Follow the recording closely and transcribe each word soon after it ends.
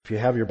If you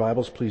have your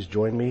Bibles, please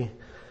join me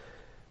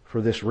for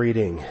this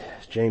reading.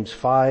 James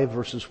 5,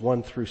 verses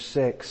 1 through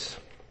 6.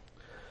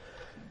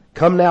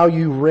 Come now,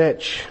 you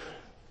rich,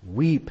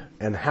 weep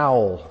and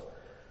howl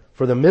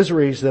for the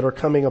miseries that are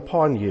coming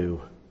upon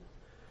you.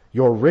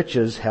 Your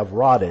riches have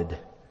rotted,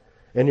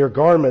 and your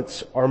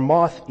garments are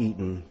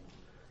moth-eaten.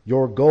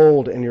 Your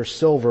gold and your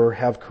silver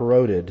have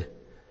corroded,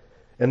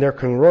 and their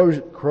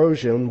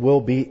corrosion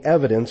will be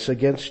evidence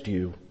against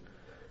you,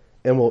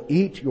 and will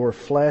eat your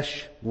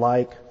flesh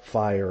like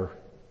fire.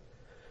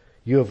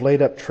 You have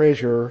laid up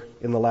treasure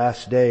in the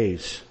last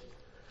days.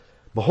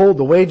 Behold,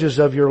 the wages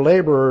of your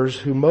laborers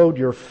who mowed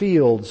your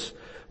fields,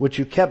 which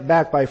you kept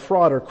back by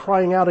fraud, are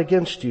crying out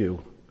against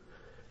you.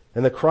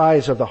 And the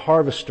cries of the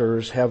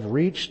harvesters have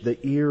reached the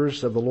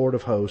ears of the Lord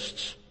of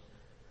hosts.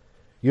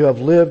 You have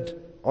lived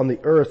on the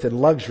earth in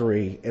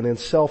luxury and in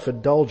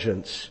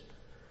self-indulgence.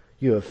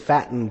 You have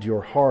fattened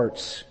your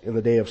hearts in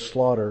the day of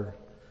slaughter.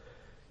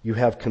 You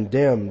have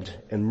condemned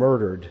and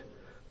murdered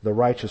the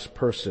righteous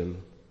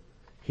person.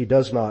 He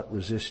does not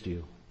resist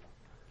you.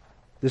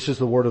 This is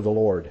the word of the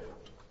Lord.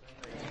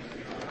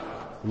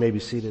 You may be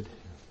seated.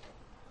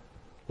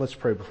 Let's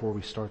pray before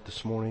we start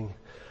this morning.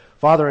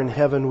 Father in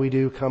heaven, we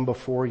do come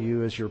before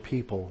you as your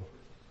people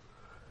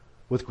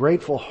with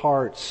grateful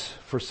hearts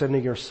for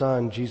sending your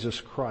Son,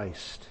 Jesus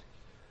Christ,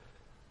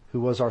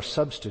 who was our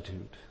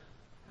substitute,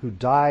 who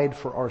died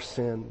for our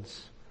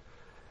sins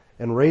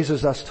and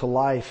raises us to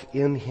life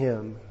in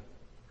him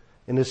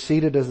and is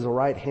seated at the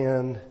right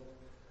hand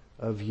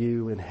of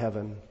you in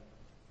heaven.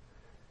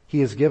 He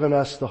has given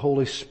us the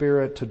Holy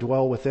Spirit to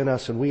dwell within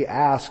us, and we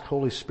ask,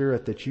 Holy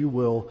Spirit, that you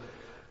will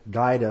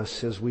guide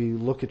us as we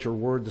look at your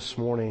word this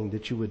morning,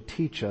 that you would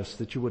teach us,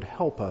 that you would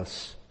help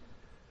us.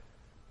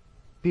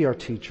 Be our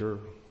teacher.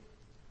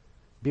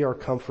 Be our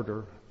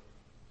comforter.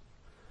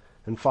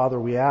 And Father,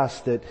 we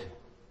ask that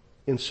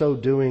in so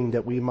doing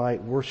that we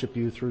might worship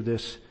you through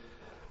this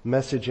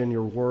message in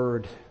your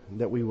word,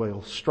 that we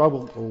will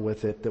struggle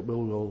with it, that we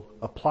will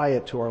apply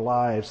it to our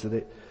lives, that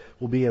it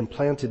will be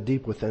implanted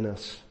deep within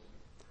us,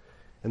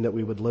 and that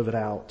we would live it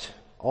out,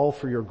 all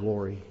for your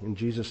glory. In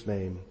Jesus'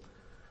 name,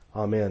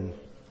 amen.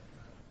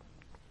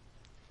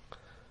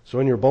 So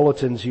in your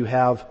bulletins you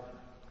have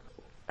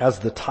as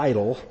the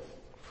title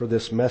for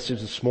this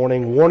message this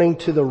morning, Warning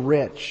to the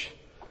Rich.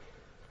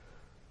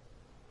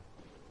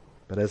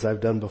 But as I've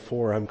done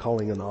before, I'm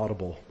calling an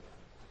audible.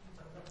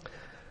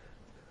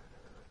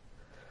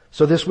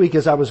 So this week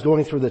as I was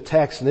going through the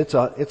text, and it's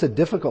a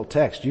difficult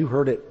text. You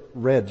heard it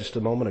read just a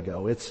moment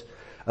ago. It's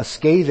a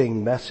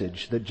scathing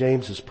message that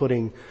James is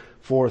putting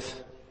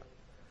forth.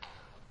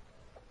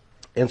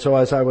 And so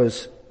as I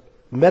was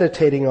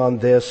meditating on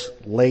this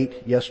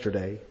late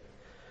yesterday,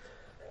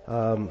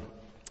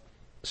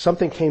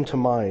 something came to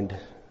mind.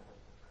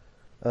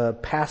 A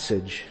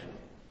passage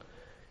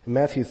in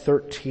Matthew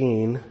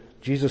 13,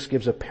 Jesus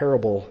gives a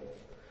parable.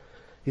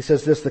 He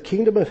says this, the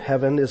kingdom of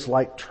heaven is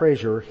like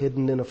treasure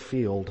hidden in a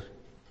field,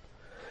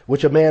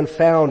 which a man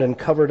found and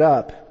covered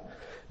up.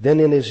 Then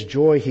in his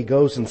joy he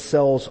goes and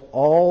sells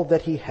all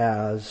that he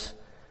has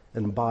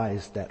and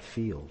buys that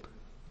field.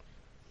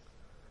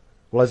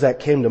 Well, as that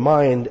came to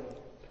mind,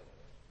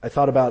 I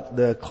thought about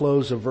the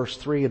close of verse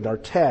 3 in our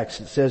text.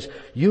 It says,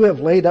 you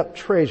have laid up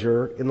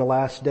treasure in the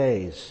last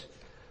days.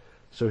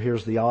 So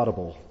here's the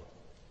audible.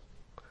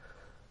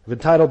 I've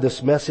entitled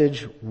this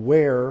message,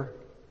 Where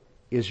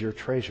is Your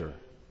Treasure?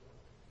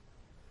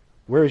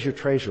 Where is your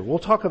treasure? We'll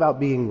talk about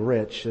being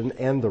rich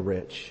and the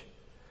rich.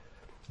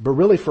 But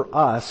really for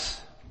us,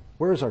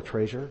 where is our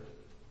treasure?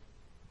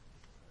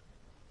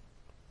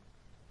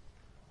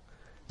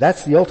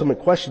 That's the ultimate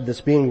question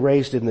that's being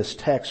raised in this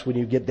text when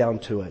you get down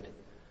to it.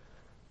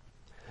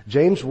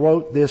 James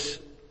wrote this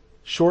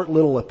short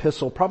little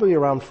epistle probably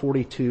around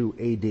 42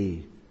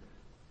 AD.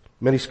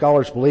 Many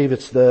scholars believe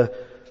it's the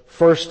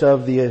first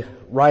of the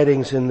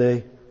writings in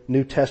the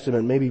New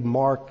Testament. Maybe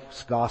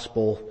Mark's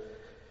gospel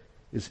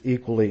is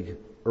equally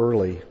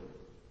early.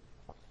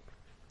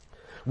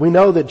 We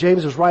know that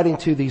James is writing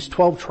to these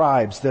 12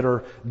 tribes that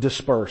are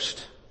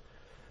dispersed.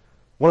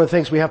 One of the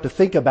things we have to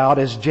think about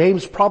is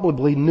James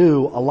probably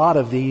knew a lot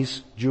of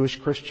these Jewish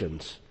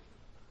Christians.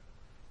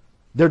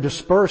 They're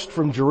dispersed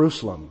from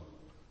Jerusalem.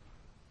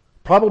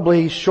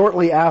 Probably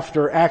shortly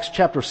after Acts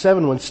chapter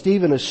 7 when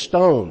Stephen is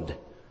stoned,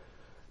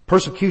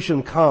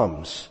 persecution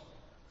comes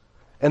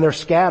and they're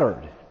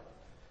scattered.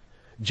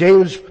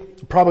 James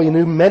probably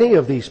knew many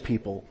of these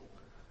people.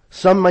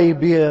 Some may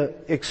be an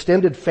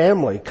extended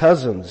family,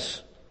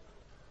 cousins.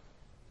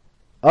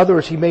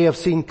 Others he may have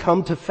seen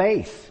come to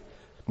faith.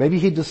 Maybe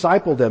he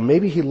discipled them.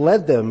 Maybe he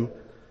led them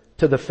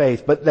to the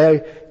faith. But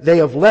they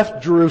have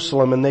left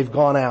Jerusalem and they've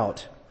gone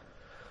out.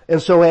 And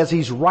so as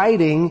he's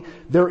writing,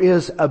 there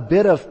is a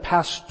bit of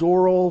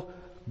pastoral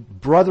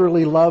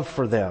brotherly love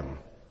for them.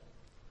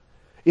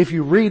 If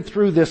you read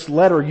through this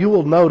letter, you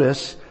will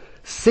notice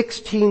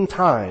 16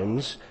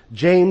 times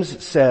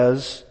James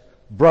says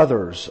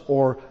brothers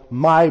or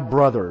my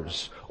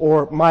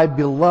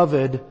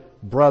beloved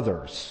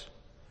brothers.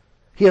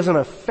 He has an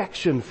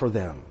affection for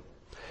them.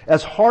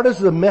 As hard as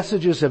the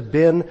messages have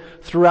been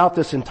throughout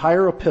this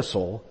entire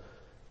epistle,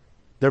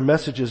 their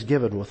message is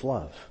given with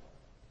love.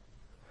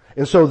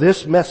 And so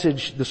this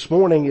message this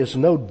morning is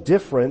no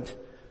different.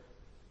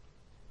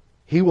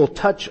 He will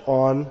touch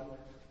on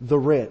the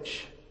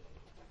rich.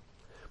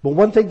 But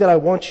one thing that I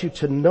want you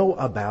to know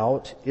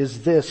about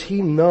is this.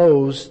 He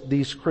knows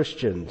these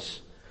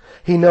Christians.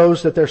 He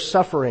knows that they're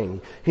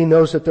suffering. He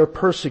knows that they're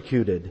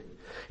persecuted.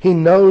 He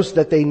knows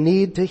that they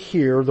need to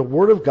hear the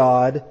Word of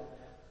God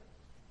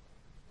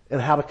and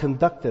how to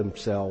conduct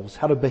themselves,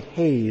 how to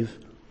behave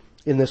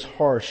in this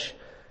harsh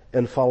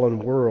and fallen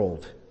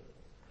world.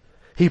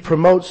 He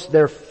promotes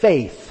their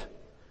faith,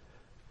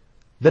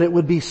 that it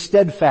would be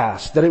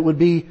steadfast, that it would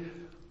be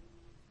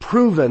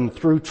proven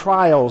through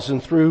trials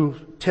and through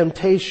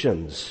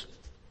temptations,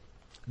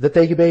 that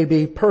they may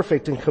be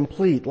perfect and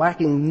complete,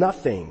 lacking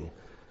nothing.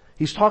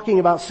 He's talking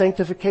about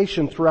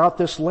sanctification throughout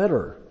this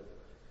letter.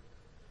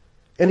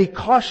 And he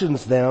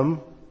cautions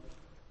them,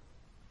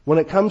 when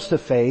it comes to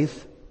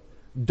faith,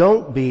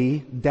 don't be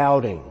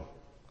doubting.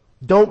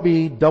 Don't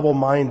be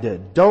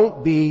double-minded.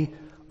 Don't be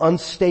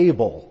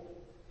unstable.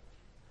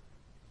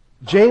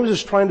 James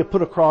is trying to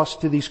put across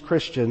to these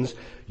Christians,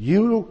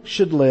 you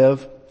should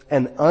live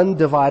an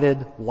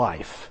undivided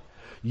life.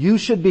 You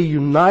should be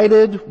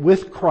united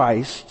with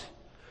Christ,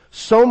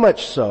 so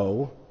much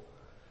so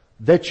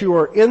that you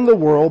are in the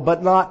world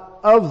but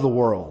not of the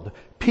world.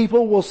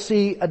 People will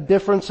see a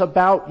difference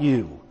about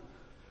you.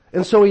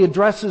 And so he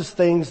addresses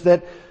things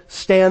that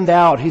stand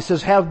out. He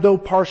says, have no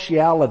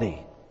partiality.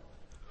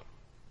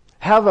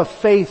 Have a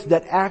faith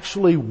that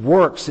actually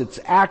works. It's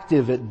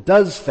active. It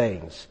does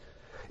things.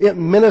 It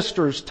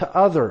ministers to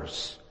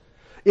others.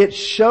 It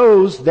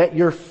shows that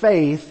your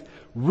faith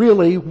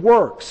really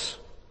works.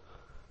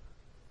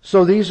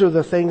 So these are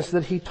the things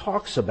that he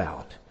talks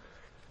about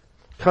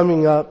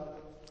coming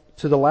up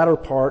to the latter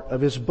part of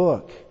his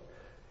book.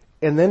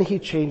 And then he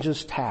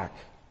changes tack.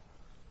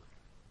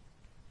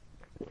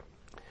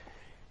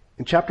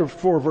 In chapter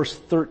 4, verse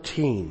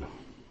 13,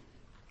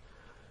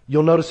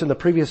 you'll notice in the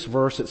previous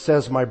verse it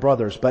says, my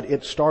brothers, but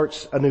it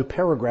starts a new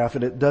paragraph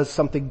and it does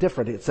something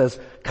different. It says,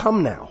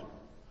 come now.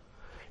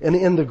 And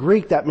in the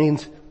Greek that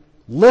means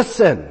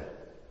listen.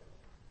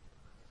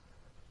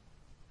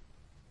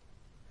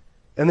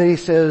 And then he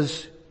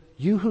says,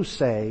 you who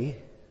say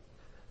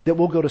that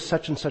we'll go to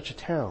such and such a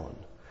town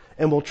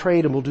and we'll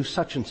trade and we'll do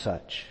such and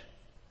such.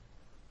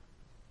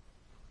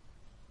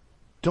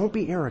 Don't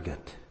be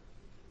arrogant.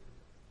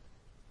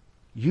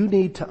 You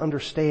need to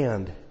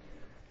understand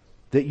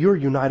that you're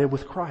united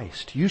with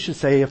Christ. You should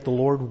say, if the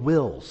Lord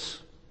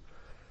wills.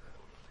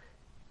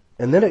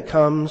 And then it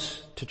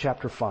comes to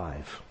chapter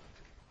 5.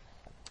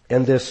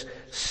 And this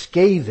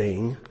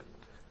scathing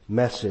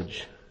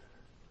message.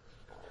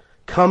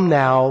 Come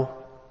now,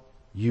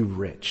 you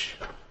rich.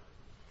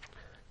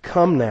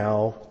 Come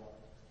now,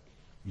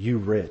 you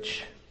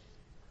rich.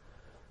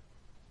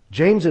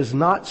 James is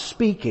not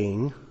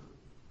speaking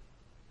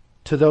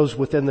to those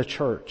within the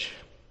church.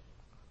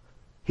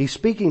 He's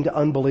speaking to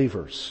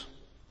unbelievers.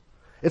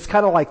 It's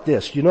kind of like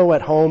this. You know,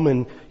 at home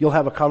and you'll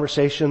have a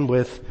conversation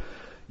with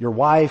your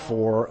wife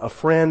or a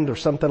friend or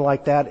something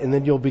like that, and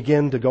then you'll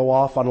begin to go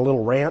off on a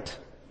little rant.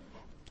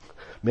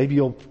 Maybe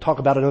you'll talk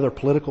about another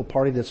political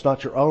party that's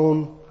not your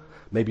own.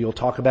 Maybe you'll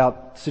talk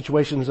about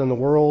situations in the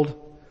world.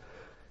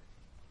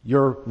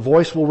 Your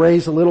voice will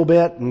raise a little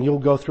bit and you'll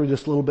go through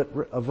this little bit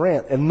of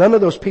rant. And none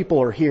of those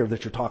people are here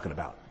that you're talking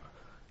about.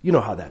 You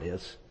know how that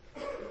is.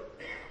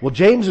 Well,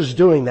 James is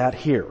doing that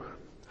here.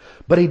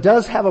 But he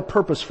does have a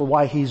purpose for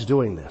why he's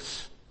doing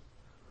this.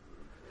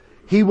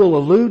 He will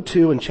allude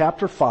to in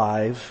chapter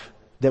 5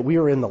 that we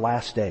are in the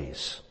last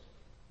days.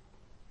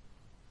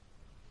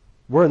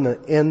 We're in the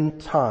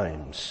end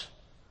times.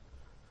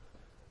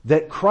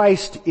 That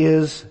Christ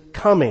is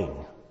coming.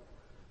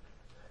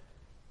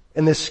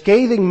 And the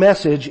scathing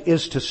message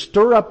is to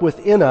stir up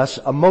within us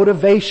a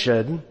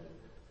motivation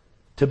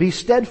to be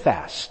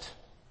steadfast.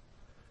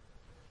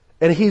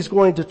 And he's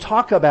going to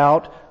talk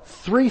about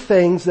 3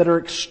 things that are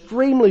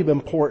extremely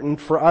important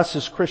for us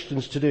as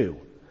Christians to do.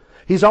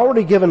 He's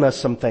already given us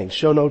some things.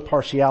 Show no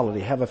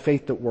partiality. Have a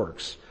faith that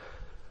works.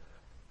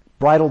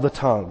 Bridle the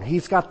tongue.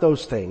 He's got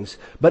those things.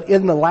 But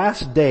in the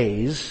last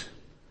days,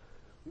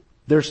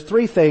 there's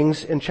 3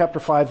 things in chapter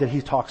 5 that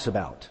he talks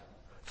about.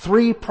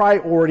 3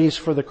 priorities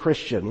for the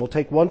Christian. We'll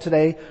take one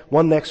today,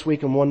 one next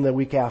week, and one the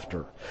week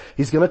after.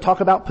 He's going to talk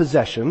about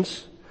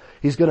possessions.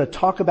 He's going to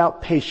talk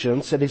about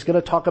patience, and he's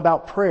going to talk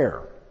about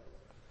prayer.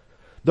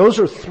 Those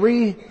are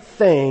 3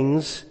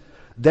 things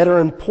that are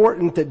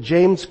important that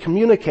James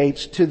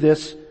communicates to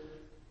this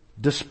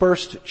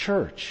dispersed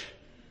church.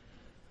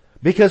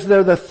 Because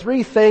they're the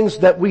 3 things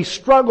that we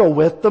struggle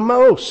with the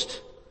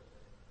most.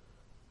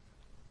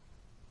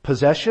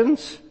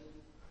 Possessions,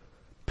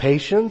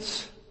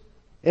 patience,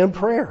 and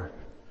prayer.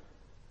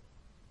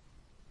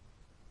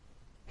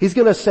 He's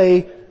going to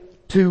say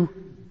to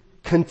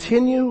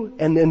continue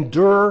and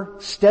endure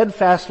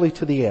steadfastly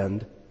to the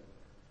end.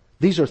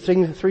 These are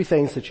 3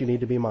 things that you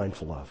need to be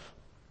mindful of.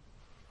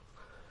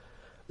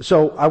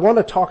 So I want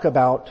to talk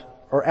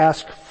about or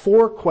ask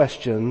 4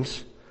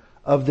 questions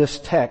of this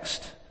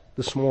text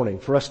this morning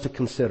for us to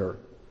consider.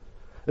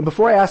 And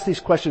before I ask these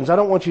questions, I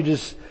don't want you to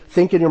just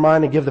think in your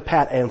mind and give the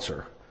pat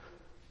answer.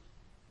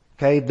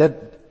 Okay,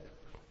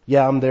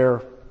 yeah, I'm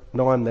there.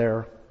 No, I'm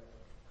there.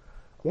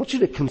 I want you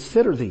to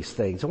consider these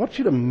things. I want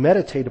you to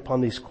meditate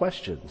upon these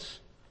questions.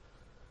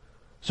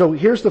 So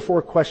here's the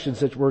 4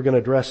 questions that we're going to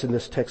address in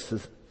this text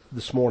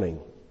this morning.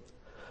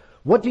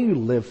 What do you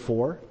live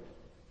for?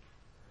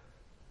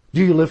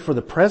 Do you live for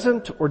the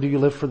present or do you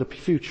live for the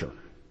future?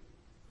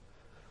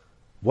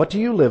 What do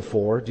you live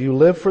for? Do you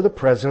live for the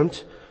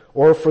present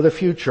or for the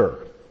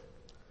future?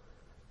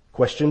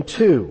 Question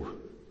 2.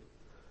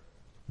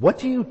 What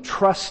do you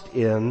trust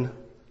in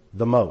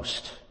the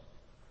most?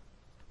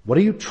 What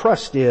do you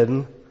trust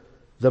in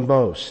the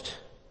most?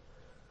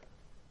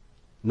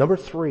 Number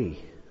 3.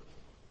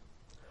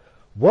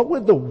 What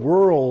would the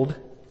world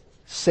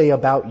say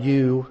about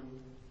you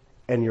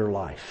and your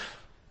life?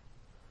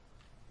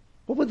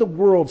 What would the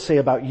world say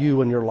about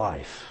you and your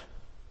life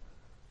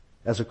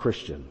as a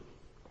Christian?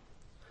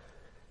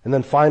 And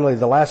then finally,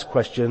 the last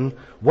question,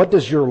 what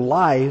does your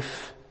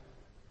life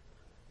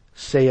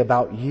say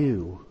about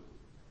you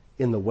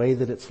in the way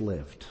that it's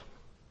lived?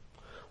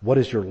 What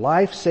does your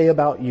life say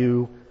about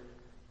you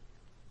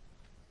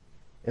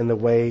in the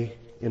way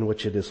in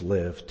which it is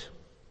lived?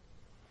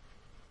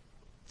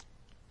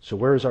 So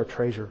where is our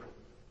treasure?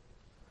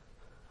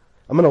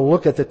 I'm going to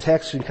look at the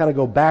text and kind of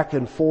go back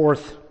and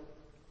forth.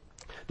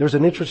 There's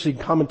an interesting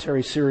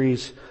commentary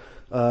series,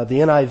 the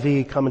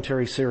NIV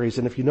commentary series,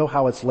 and if you know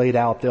how it's laid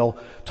out, they'll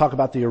talk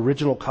about the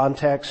original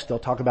context, they'll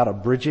talk about a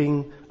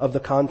bridging of the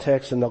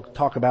context, and they'll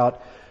talk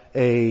about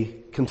a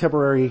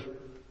contemporary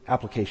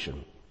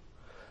application.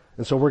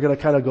 And so we're going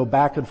to kind of go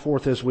back and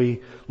forth as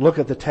we look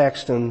at the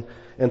text and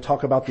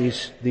talk about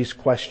these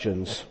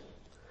questions.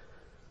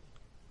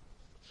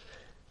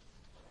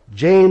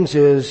 James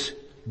is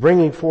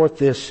bringing forth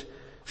this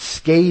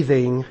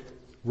scathing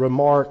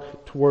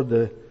remark toward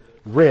the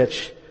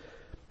rich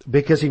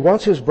because he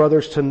wants his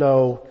brothers to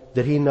know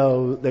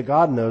that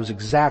God knows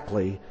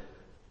exactly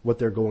what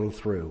they're going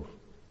through.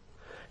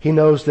 He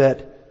knows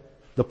that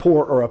the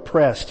poor are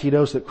oppressed. He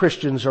knows that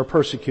Christians are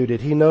persecuted.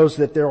 He knows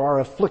that there are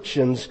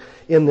afflictions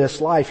in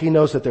this life. He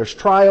knows that there's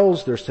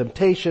trials, there's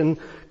temptation.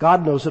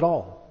 God knows it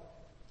all.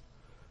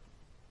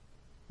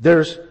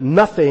 There's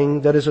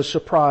nothing that is a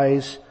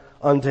surprise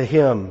unto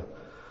him.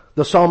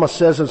 The psalmist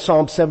says in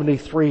Psalm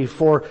 73,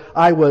 "For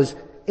I was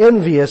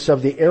envious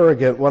of the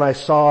arrogant when I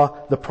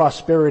saw the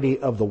prosperity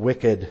of the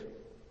wicked.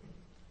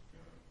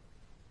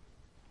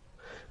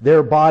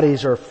 Their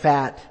bodies are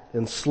fat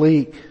and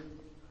sleek.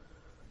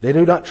 They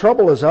do not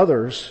trouble as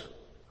others.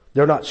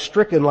 They're not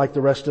stricken like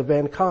the rest of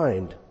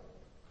mankind.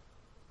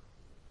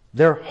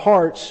 Their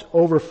hearts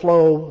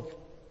overflow.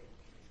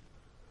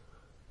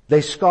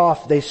 They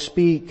scoff, they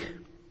speak.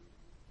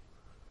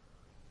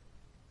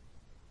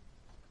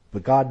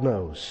 But God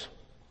knows.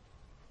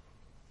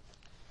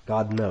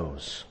 God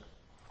knows."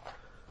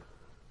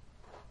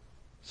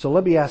 So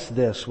let me ask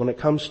this when it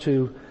comes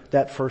to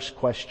that first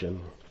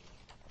question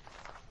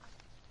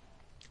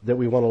that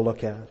we want to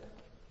look at.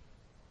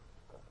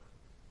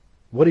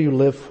 What do you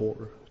live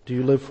for? Do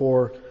you live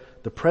for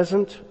the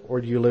present or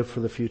do you live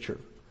for the future?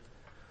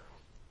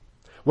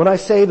 When I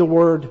say the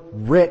word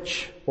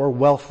rich or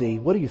wealthy,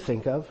 what do you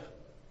think of?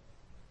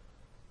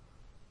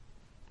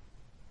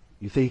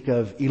 You think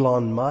of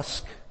Elon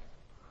Musk?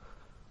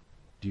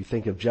 Do you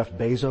think of Jeff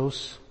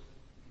Bezos?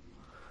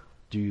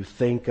 Do you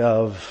think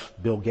of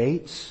Bill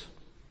Gates?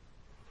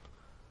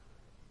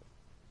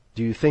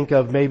 Do you think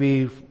of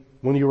maybe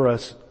when you were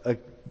a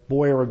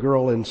boy or a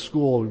girl in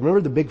school,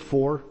 remember the big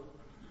 4?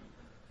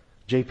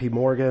 J.P.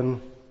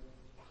 Morgan,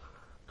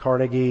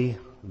 Carnegie,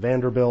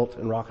 Vanderbilt,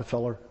 and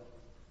Rockefeller?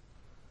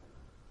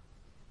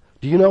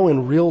 Do you know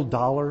in real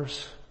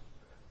dollars,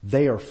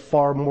 they were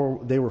far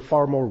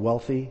more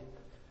wealthy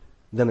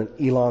than an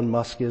Elon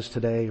Musk is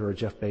today or a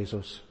Jeff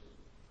Bezos?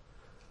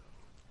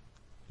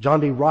 John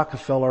D.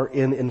 Rockefeller,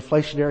 in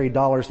inflationary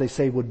dollars, they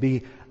say would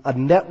be a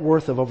net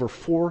worth of over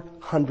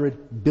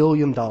 $400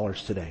 billion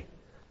today.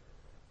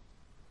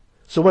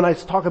 So when I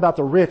talk about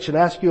the rich and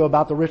ask you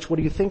about the rich, what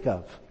do you think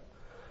of?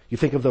 You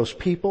think of those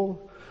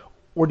people?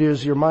 Or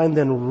does your mind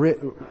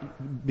then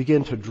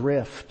begin to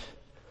drift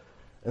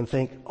and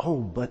think, oh,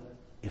 but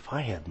if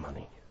I had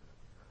money?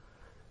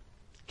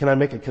 Can I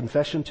make a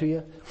confession to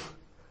you?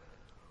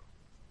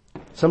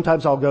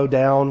 Sometimes I'll go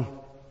down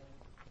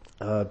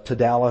to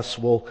Dallas.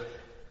 We'll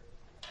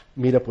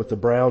meet up with the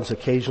Browns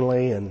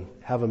occasionally and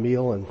have a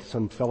meal and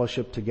some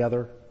fellowship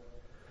together.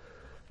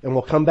 And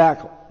we'll come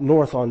back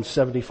north on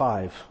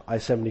I-75.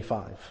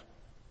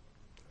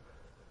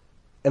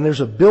 And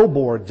there's a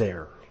billboard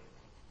there.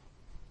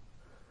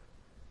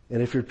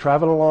 And if you're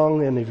traveling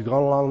along and if you've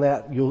gone along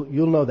that, you'll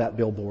know that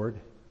billboard.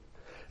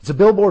 It's a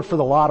billboard for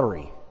the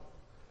lottery.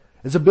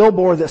 It's a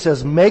billboard that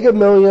says Mega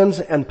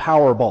Millions and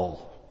Powerball.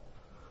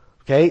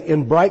 Okay,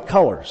 in bright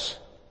colors.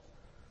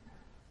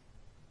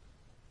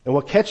 And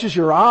what catches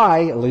your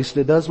eye, at least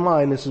it does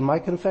mine, this is my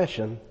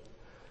confession,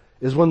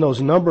 is when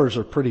those numbers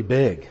are pretty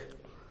big.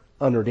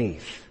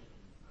 underneath.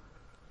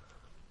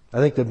 I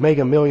think the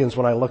Mega Millions,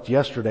 when I looked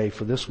yesterday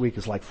for this week,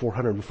 is like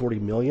 440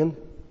 million.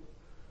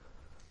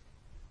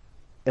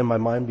 And my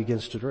mind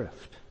begins to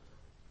drift.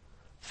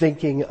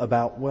 Thinking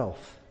about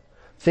wealth.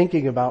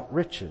 Thinking about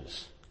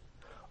riches.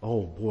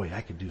 Oh boy,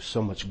 I could do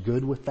so much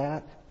good with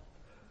that.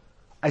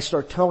 I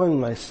start telling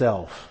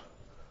myself,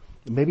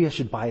 maybe I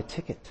should buy a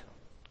ticket.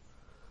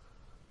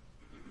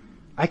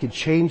 I could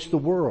change the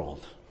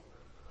world.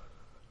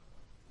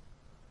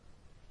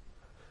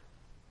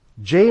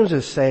 James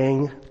is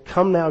saying,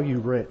 come now you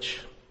rich.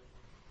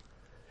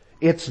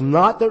 It's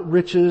not that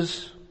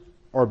riches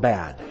are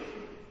bad.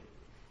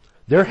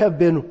 There have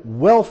been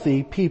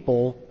wealthy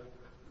people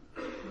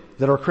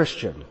that are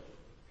Christian.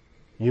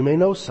 You may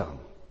know some.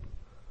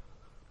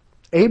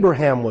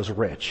 Abraham was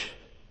rich.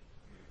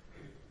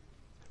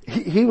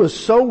 He was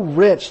so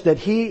rich that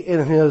he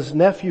and his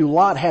nephew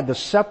Lot had to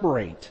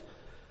separate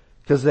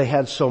because they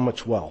had so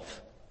much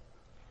wealth.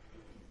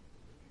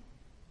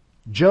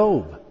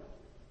 Job,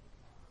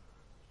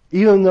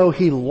 even though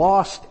he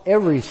lost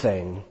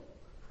everything,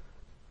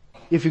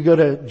 if you go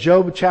to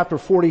Job chapter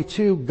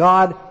 42,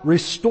 God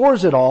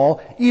restores it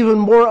all even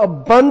more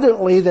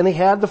abundantly than he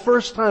had the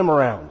first time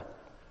around.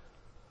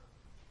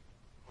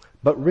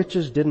 But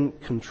riches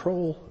didn't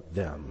control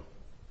them.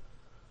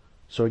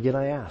 So again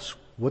I ask,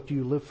 what do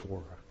you live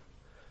for?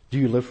 Do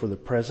you live for the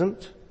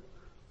present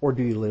or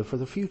do you live for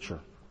the future?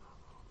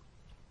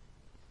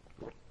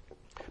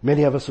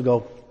 Many of us will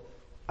go,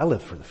 I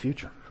live for the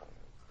future.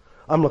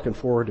 I'm looking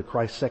forward to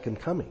Christ's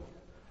second coming.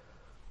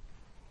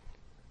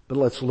 But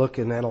let's look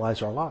and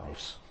analyze our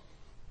lives.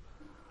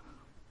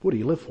 What do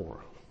you live for?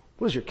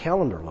 What does your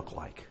calendar look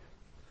like?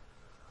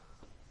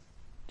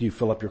 Do you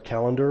fill up your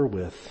calendar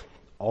with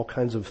all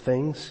kinds of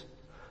things?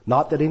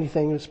 Not that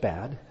anything is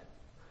bad,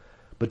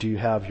 but do you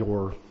have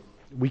your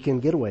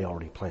weekend getaway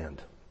already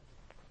planned?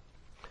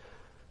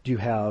 Do you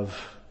have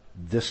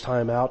this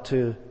time out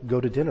to go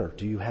to dinner?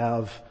 Do you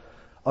have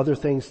other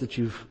things that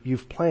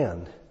you've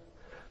planned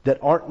that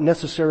aren't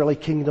necessarily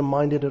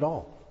kingdom-minded at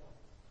all?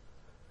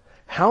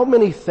 How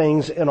many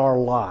things in our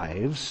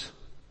lives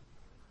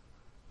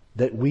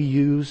that we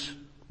use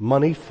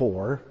money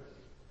for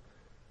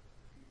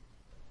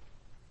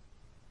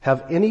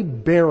have any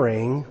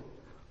bearing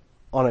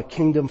on a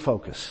kingdom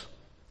focus?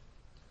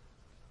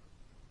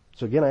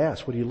 So again, I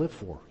ask, what do you live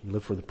for? You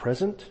live for the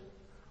present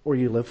or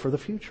you live for the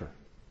future?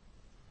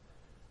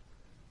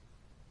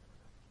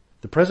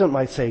 The present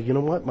might say, you know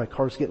what, my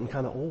car's getting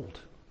kind of old.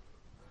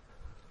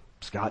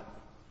 It's got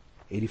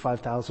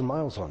 85,000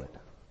 miles on it.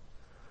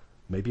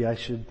 Maybe I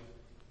should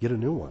get a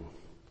new one.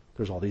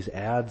 There's all these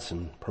ads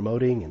and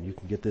promoting, and you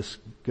can get this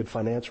good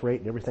finance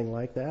rate and everything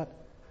like that.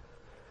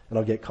 And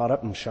I'll get caught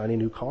up in a shiny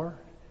new car.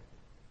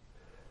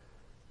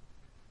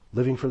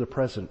 Living for the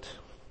present.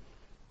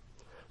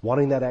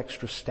 Wanting that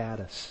extra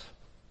status.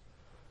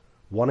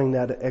 Wanting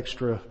that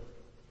extra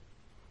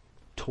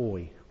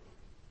toy.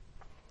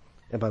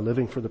 Am I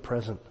living for the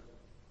present?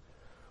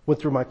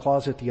 Went through my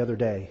closet the other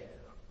day.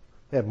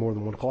 I have more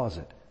than one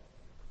closet.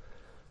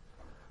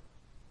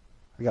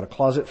 I got a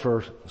closet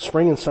for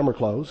spring and summer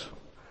clothes,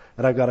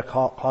 and I've got a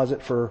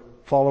closet for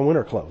fall and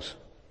winter clothes.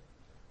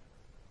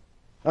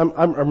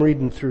 I'm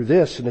reading through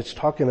this, and it's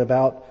talking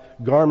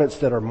about garments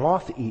that are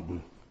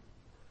moth-eaten.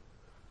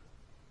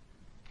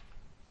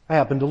 I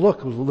happened to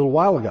look a little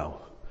while ago.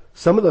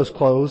 Some of those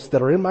clothes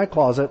that are in my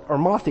closet are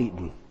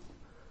moth-eaten.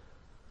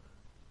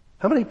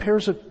 How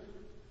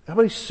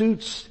many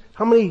suits,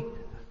 how many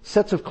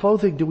sets of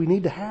clothing do we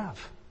need to have?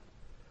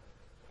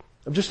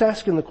 I'm just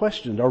asking the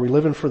question, are we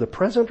living for the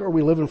present or are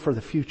we living for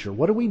the future?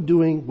 What are we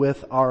doing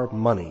with our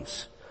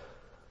monies?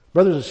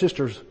 Brothers and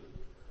sisters,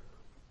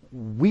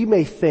 we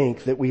may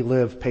think that we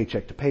live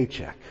paycheck to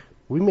paycheck.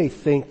 We may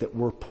think that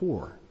we're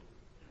poor.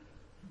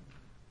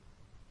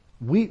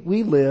 We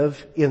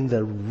live in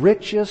the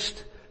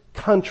richest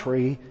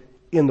country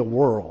in the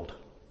world.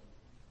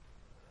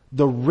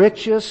 The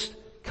richest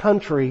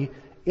country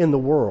in the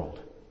world.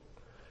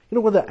 You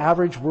know what the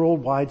average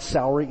worldwide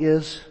salary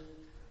is?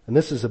 And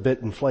this is a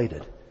bit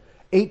inflated.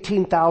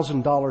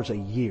 $18,000 a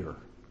year.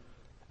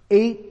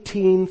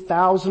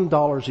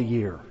 $18,000 a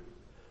year.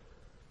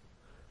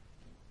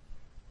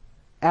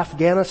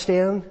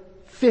 Afghanistan,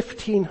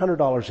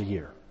 $1,500 a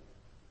year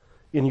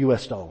in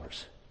US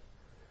dollars.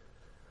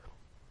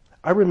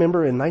 I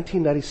remember in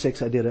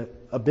 1996 I did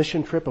a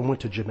mission trip and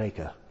went to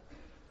Jamaica.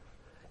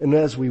 And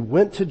as we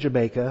went to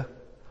Jamaica,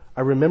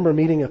 I remember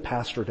meeting a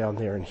pastor down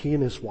there, and he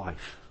and his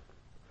wife,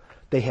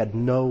 they had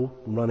no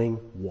running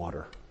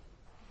water.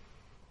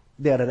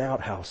 They had an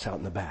outhouse out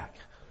in the back.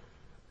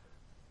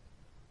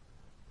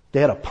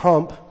 They had a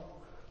pump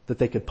that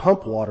they could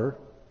pump water,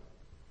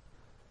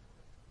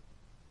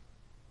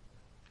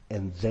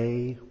 and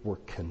they were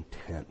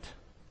content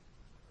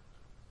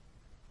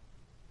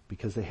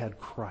because they had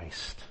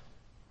Christ.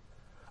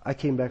 I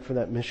came back from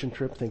that mission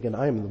trip thinking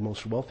I am the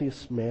most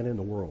wealthiest man in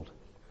the world.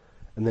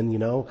 And then,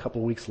 a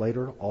couple of weeks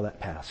later, all that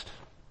passed.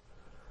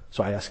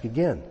 So I ask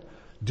again,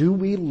 do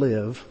we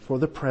live for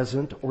the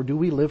present or do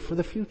we live for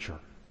the future?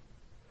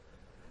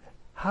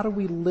 How do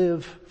we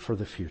live for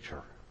the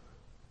future?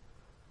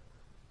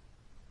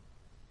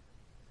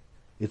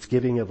 It's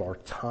giving of our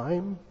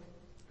time.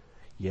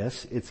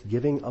 Yes, it's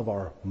giving of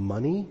our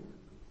money.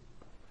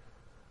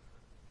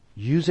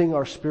 Using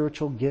our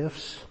spiritual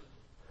gifts.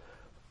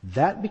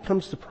 That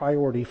becomes the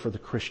priority for the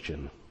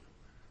Christian.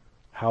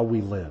 How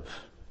we live.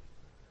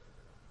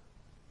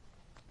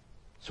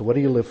 So what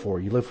do you live for?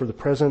 You live for the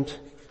present,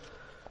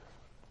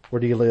 or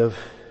do you live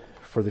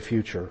for the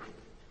future?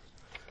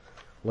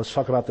 Let's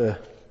talk about the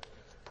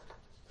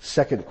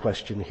second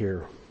question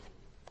here.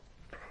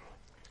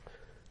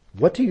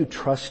 What do you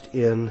trust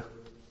in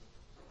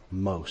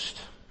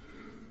most?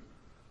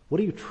 What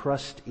do you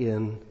trust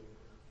in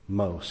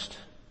most?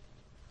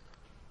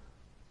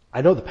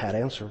 I know the pat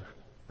answer.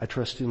 I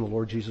trust in the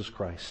Lord Jesus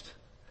Christ.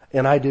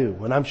 And I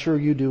do, and I'm sure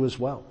you do as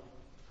well.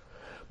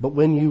 But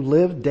when you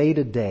live day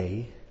to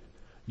day,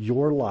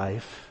 your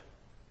life,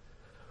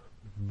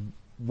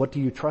 what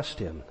do you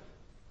trust in?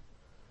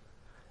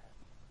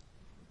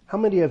 How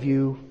many of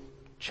you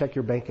check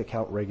your bank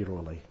account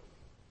regularly?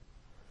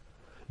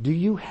 Do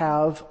you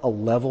have a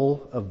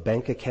level of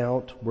bank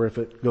account where if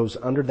it goes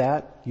under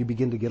that, you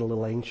begin to get a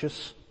little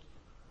anxious?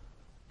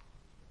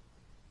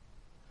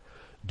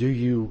 Do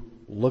you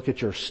look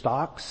at your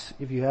stocks,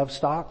 if you have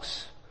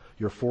stocks,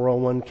 your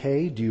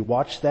 401k? Do you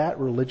watch that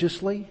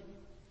religiously?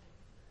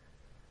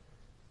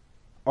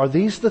 Are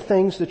these the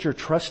things that you're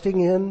trusting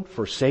in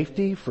for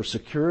safety, for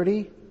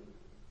security?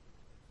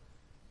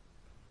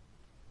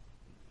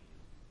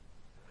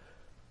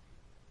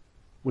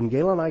 When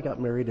Gayla and I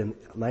got married in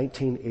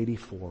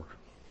 1984,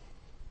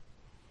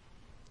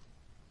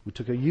 we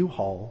took a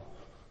U-Haul.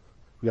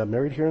 We got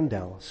married here in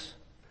Dallas,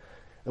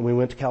 and we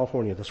went to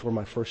California. That's where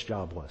my first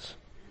job was.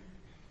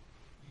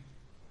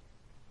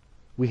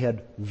 We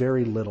had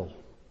very little,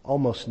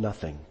 almost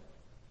nothing.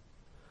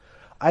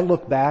 I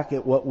look back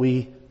at what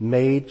we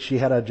made. She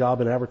had a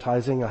job in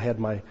advertising. I had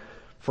my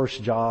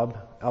first job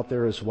out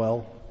there as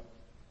well.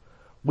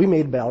 We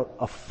made about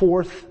a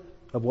fourth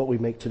of what we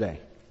make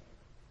today.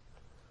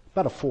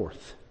 About a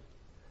fourth.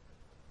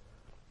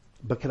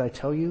 But can I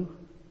tell you,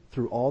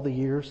 through all the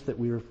years that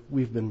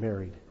we've been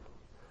married,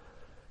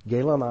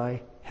 Gayla and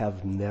I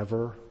have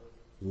never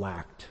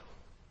lacked.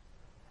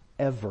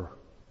 Ever.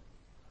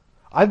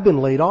 I've been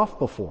laid off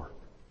before.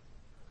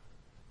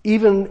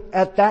 Even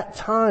at that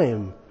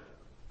time,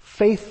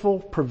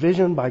 faithful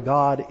provision by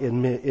God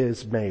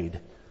is made.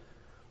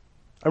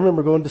 I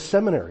remember going to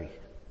seminary,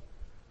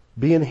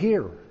 being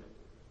here,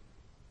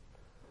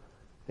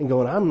 and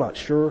going, I'm not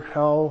sure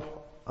how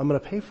I'm going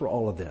to pay for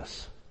all of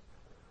this.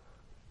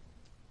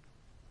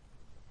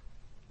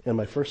 In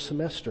my first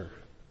semester,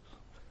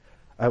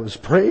 I was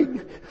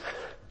praying,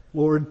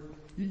 Lord,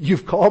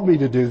 you've called me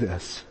to do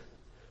this.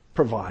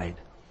 Provide.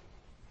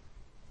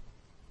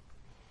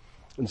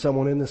 And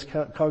someone in this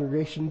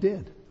congregation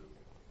did.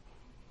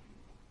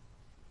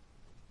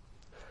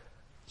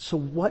 So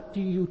what do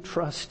you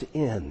trust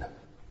in?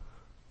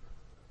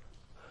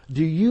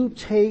 Do you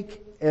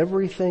take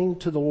everything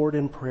to the Lord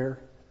in prayer?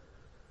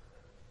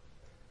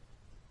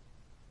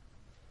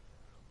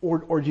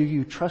 Or do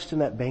you trust in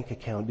that bank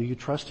account? Do you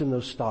trust in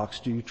those stocks?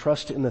 Do you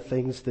trust in the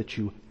things that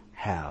you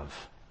have?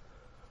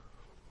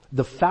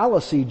 The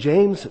fallacy,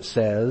 James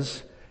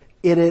says,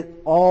 it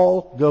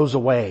all goes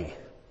away.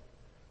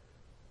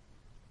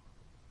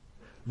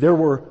 There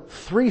were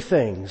three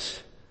things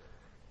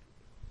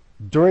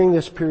during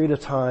this period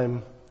of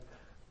time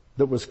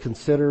that was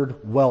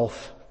considered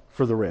wealth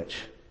for the rich.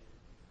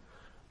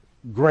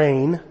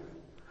 Grain,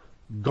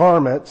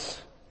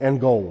 garments,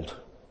 and gold.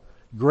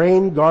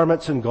 Grain,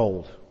 garments, and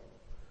gold.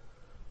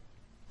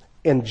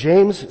 And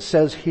James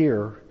says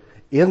here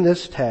in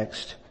this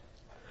text,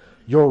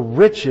 your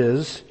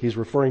riches, he's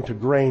referring to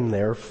grain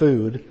there,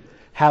 food,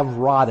 have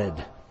rotted.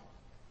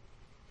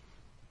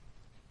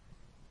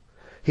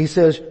 He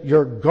says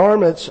your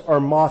garments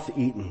are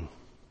moth-eaten.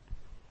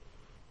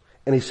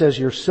 And he says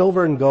your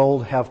silver and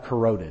gold have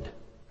corroded.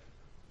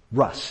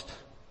 Rust.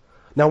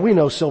 Now we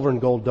know silver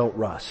and gold don't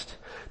rust.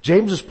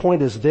 James's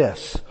point is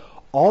this.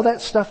 All that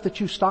stuff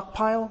that you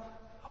stockpile,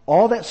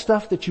 all that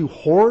stuff that you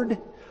hoard,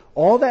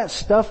 all that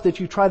stuff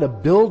that you try to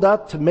build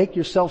up to make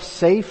yourself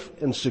safe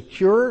and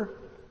secure,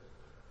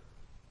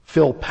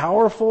 feel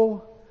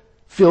powerful,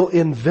 feel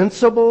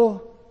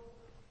invincible,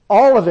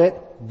 all of it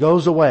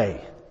goes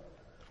away.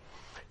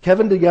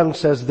 Kevin DeYoung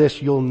says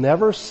this, you'll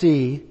never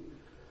see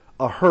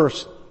a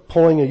hearse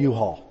pulling a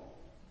U-Haul.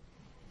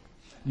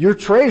 Your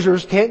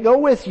treasures can't go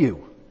with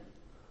you.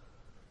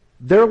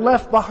 They're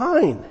left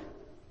behind.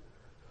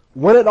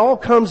 When it all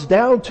comes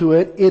down to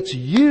it, it's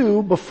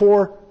you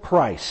before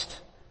Christ.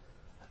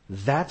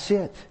 That's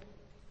it.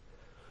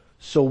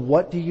 So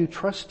what do you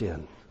trust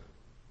in?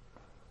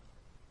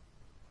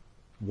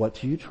 What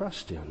do you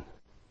trust in?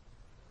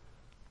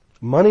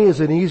 Money is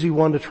an easy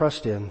one to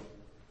trust in.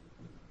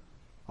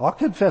 I'll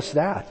confess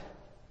that.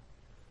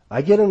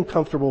 I get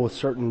uncomfortable with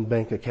certain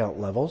bank account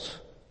levels.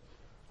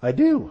 I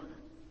do.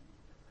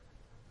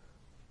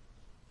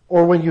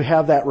 Or when you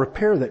have that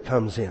repair that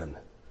comes in.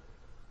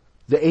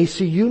 The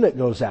AC unit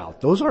goes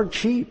out. Those aren't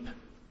cheap.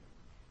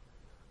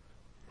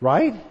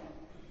 Right?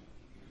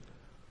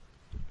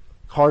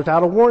 Car's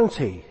out of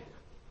warranty.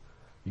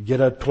 You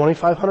get a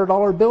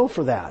 $2,500 bill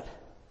for that.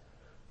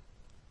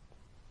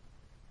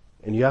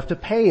 And you have to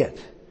pay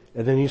it.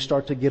 And then you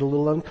start to get a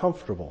little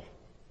uncomfortable.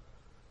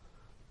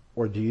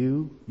 Or do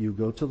you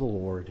go to the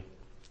Lord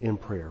in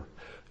prayer?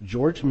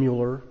 George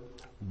Muller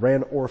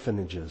ran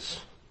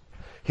orphanages.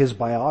 His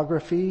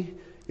biography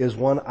is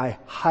one I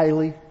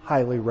highly,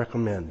 highly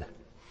recommend.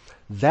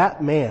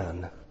 That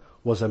man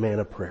was a man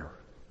of prayer.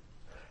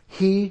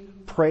 He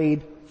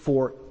prayed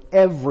for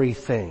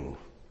everything.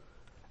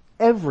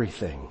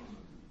 Everything.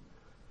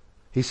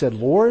 He said,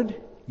 Lord,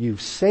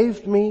 you've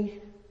saved me.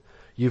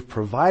 You've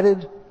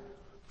provided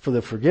for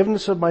the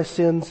forgiveness of my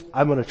sins.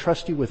 I'm going to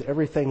trust you with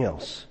everything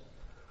else.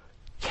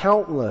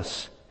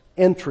 Countless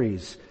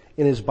entries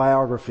in his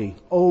biography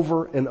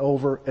over and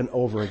over and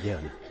over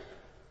again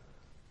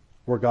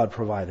where God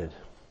provided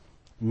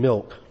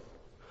milk,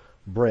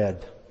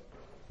 bread,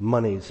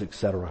 monies,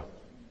 etc.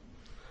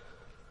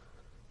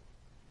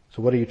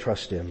 So what do you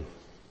trust in?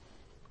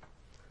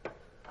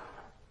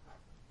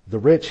 The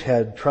rich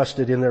had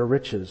trusted in their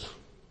riches.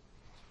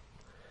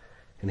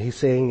 And he's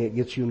saying it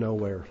gets you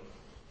nowhere.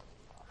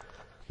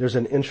 There's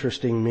an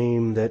interesting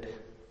meme that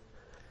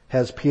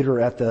has Peter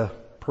at the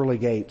pearly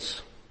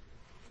gates.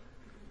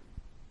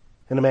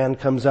 And a man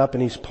comes up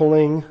and he's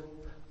pulling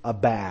a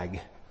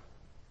bag.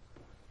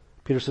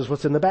 Peter says,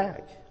 what's in the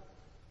bag?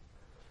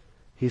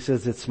 He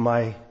says, it's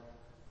my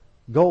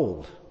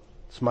gold.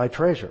 It's my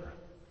treasure.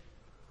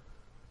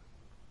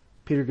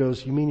 Peter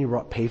goes, you mean you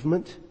brought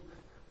pavement?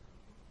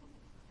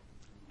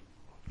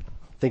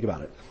 Think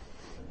about it.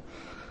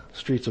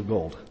 Streets of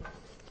gold.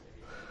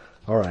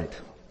 All right.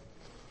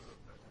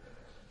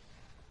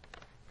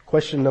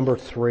 Question number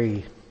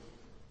 3.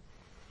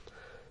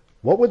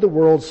 What would the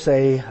world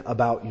say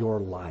about your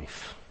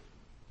life?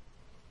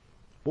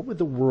 What would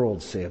the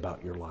world say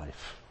about your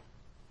life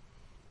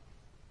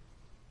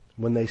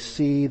when they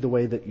see the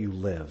way that you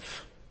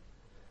live?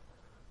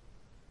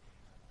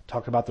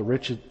 Talk about the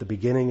rich at the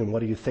beginning and what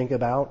do you think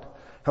about?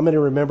 How many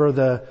remember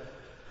the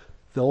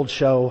old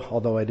show,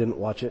 although I didn't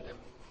watch it,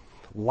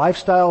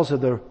 Lifestyles of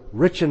the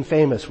Rich and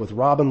Famous with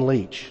Robin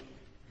Leach?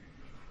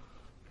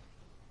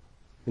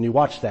 And you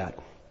watch that.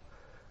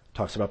 It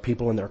talks about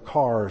people in their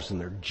cars and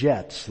their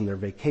jets and their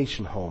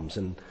vacation homes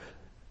and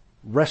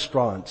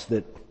restaurants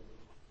that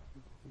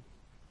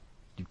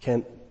you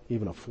can't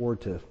even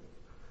afford to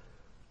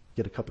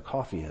get a cup of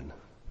coffee in.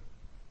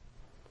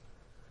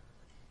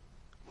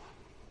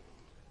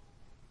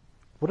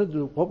 What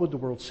would the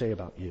world say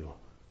about you?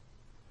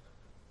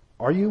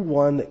 Are you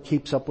one that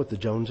keeps up with the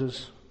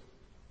Joneses?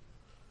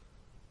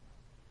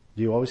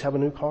 Do you always have a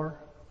new car?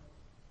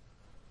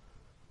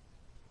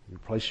 You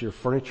replace your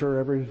furniture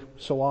every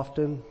so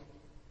often?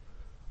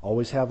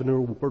 Always have a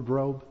new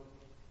wardrobe?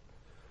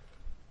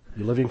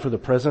 You're living for the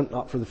present,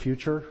 not for the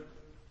future?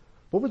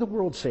 What would the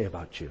world say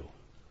about you?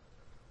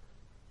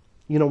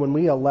 You know, when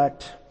we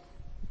elect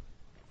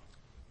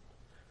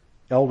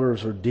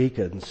elders or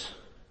deacons,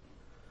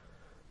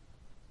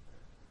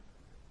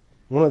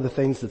 one of the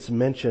things that's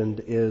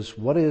mentioned is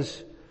what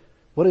is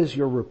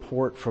your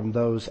report from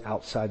those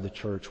outside the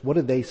church? What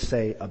do they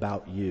say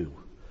about you?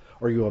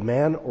 Are you a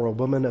man or a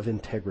woman of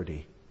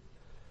integrity?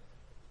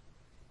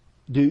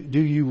 Do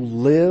you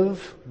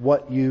live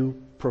what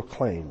you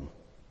proclaim?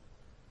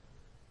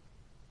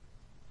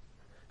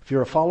 If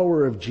you're a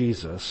follower of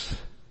Jesus,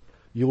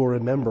 you will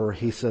remember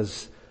he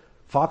says,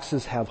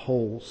 foxes have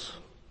holes,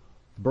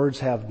 birds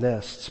have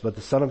nests, but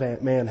the Son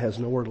of Man has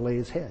nowhere to lay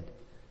his head.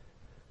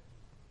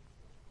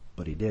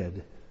 But he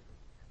did.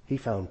 He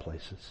found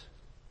places.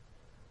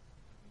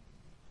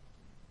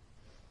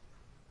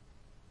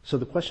 So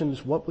the question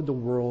is, what would the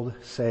world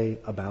say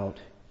about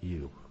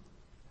you?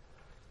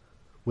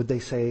 Would they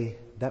say,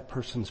 that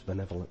person's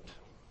benevolent?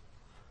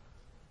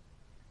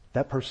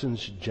 That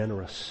person's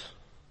generous?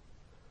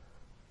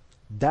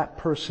 That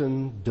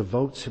person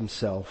devotes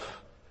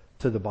himself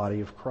to the body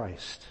of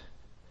Christ?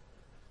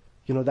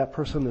 You know, that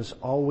person is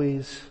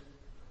always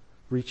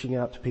reaching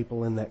out to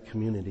people in that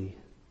community.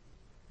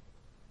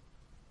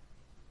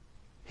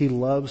 He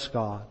loves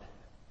God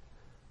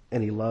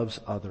and he loves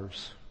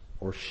others,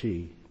 or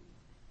she.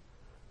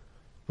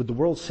 Would the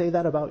world say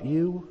that about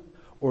you,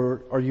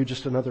 or are you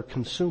just another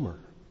consumer?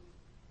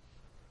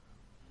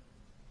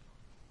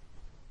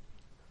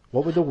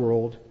 What would the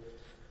world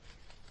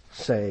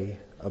say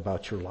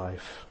about your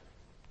life?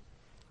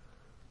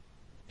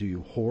 Do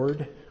you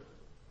hoard?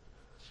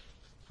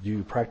 Do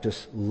you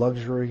practice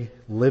luxury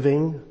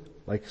living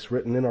like it's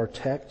written in our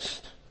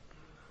text?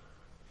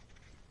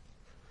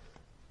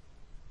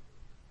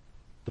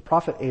 The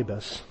prophet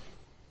Amos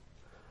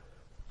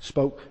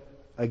spoke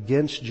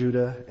against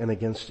Judah and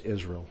against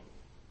Israel.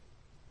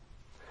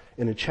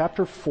 And in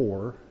chapter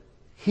 4,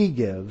 he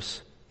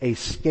gives a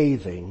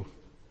scathing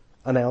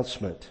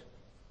announcement.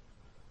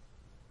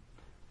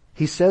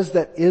 He says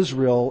that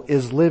Israel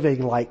is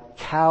living like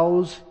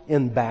cows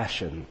in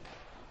Bashan.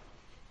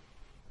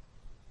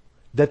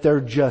 That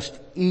they're just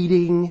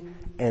eating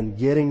and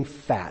getting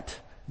fat.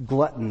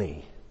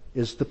 Gluttony.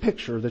 is the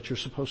picture that you're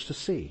supposed to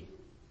see.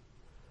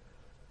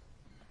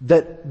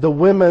 That the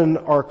women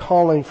are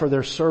calling for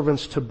their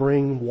servants to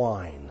bring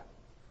wine.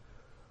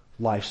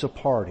 Life's a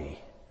party.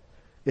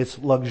 It's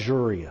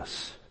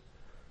luxurious.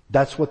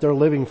 That's what they're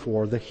living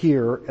for, the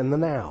here and the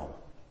now.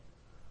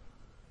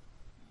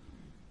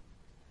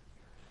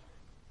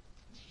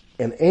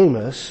 And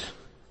Amos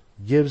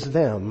gives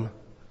them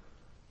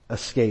a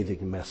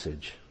scathing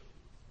message.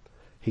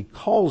 He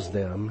calls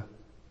them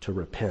to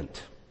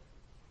repent.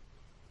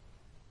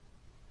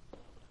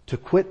 To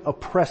quit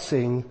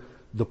oppressing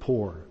the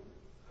poor.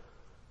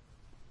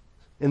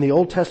 In the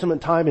Old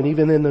Testament time and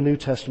even in the New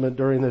Testament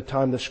during the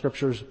time the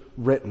Scripture's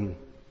written,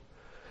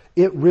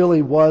 it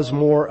really was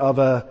more of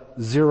a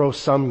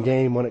zero-sum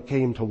game when it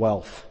came to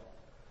wealth.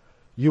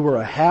 You were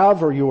a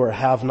have or you were a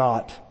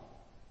have-not.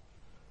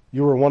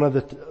 You were one of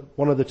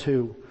the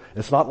two.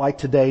 It's not like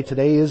today.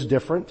 Today is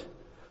different.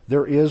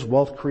 There is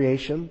wealth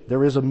creation.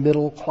 There is a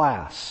middle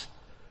class.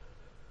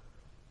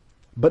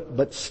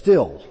 But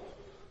still,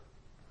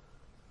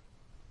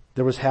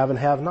 there was have and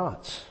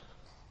have-nots.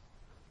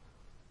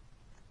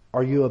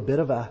 Are you a bit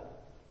of a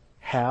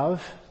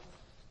have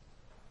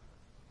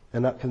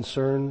and not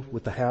concerned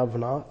with the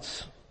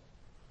have-nots?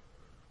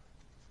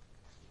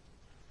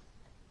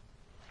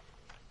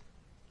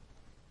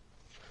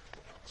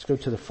 Let's go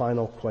to the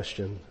final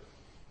question.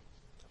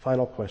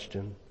 Final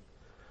question.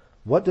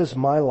 What does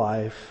my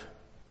life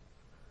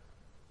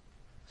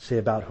say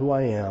about who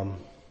I am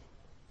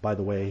by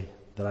the way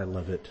that I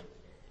live it?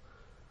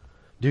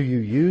 Do you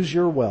use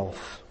your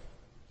wealth,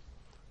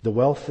 the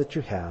wealth that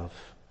you have,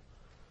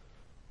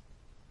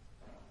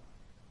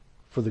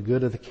 for the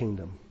good of the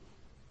kingdom?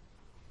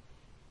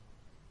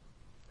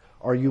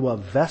 Are you a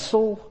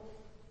vessel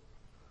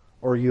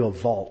or are you a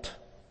vault?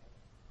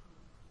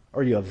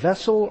 Are you a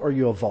vessel or are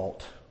you a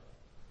vault?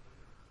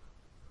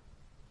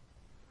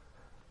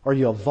 Are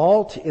you a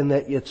vault in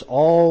that it's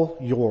all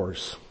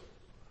yours?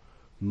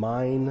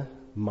 Mine,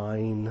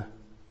 mine,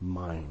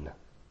 mine.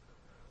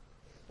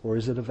 Or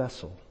is it a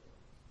vessel?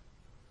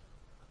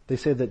 They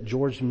say that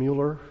George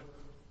Muller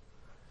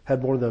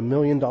had more than $1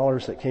 million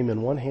that came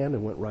in one hand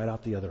and went right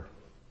out the other.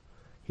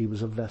 He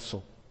was a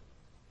vessel.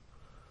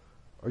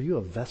 Are you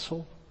a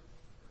vessel?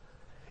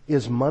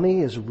 Is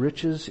money, is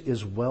riches,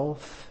 is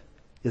wealth,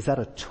 is that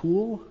a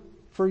tool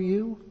for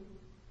you?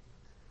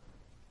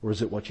 Or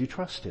is it what you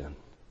trust in?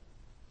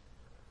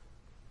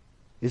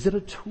 Is it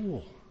a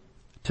tool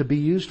to be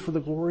used for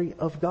the glory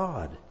of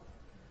God?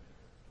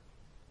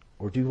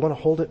 Or do you want to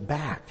hold it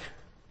back?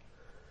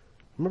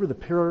 Remember the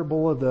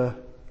parable of the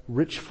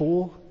rich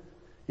fool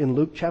in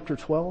Luke chapter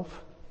 12?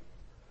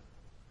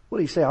 What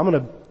did he say?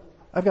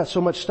 I've got so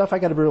much stuff, I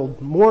got to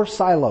build more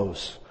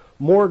silos,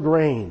 more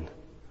grain,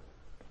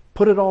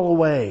 put it all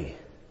away.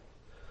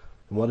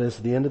 And what is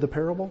the end of the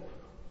parable?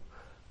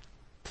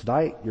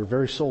 Tonight, your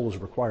very soul is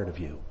required of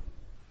you.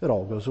 It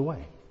all goes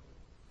away.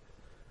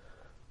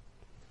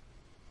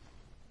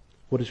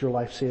 What does your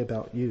life say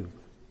about you?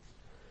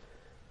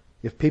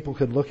 If people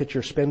could look at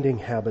your spending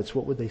habits,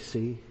 what would they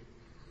see?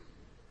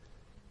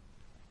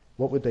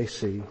 What would they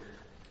see?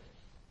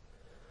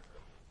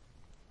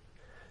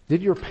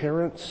 Did your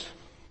parents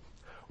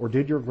or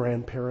did your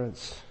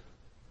grandparents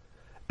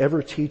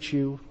ever teach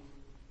you,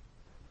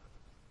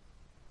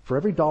 for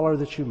every dollar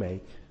that you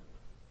make,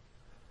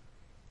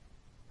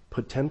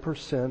 put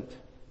 10%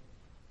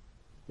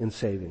 in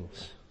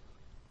savings.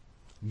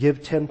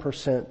 Give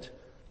 10%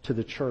 to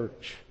the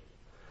church.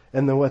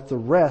 And then with the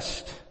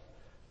rest,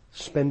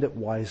 spend it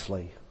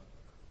wisely.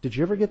 Did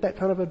you ever get that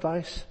kind of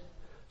advice?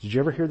 Did you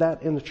ever hear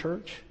that in the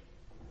church?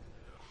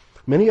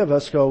 Many of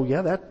us go,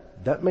 yeah,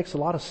 that makes a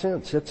lot of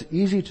sense. It's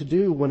easy to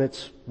do when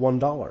it's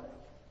 $1.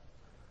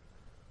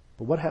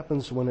 But what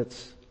happens when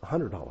it's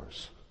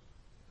 $100?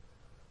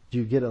 Do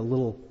you get a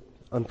little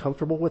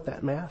uncomfortable with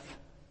that math?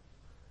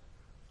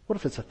 What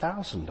if it's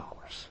 $1,000?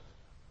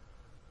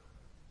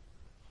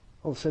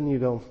 All of a sudden you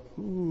go,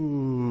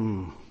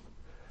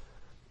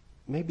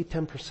 maybe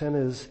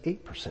 10% is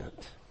 8%.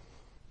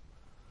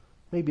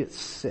 Maybe it's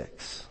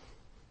 6%.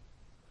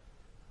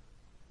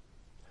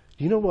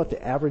 Do you know what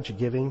the average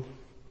giving,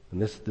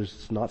 and this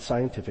is not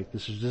scientific,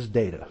 this is just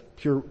data,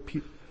 pure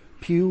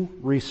Pew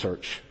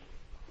Research.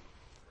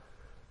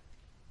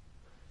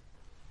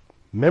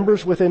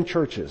 Members within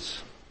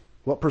churches,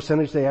 what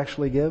percentage they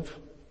actually give?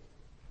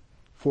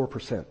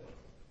 4%.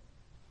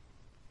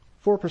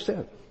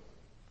 4%.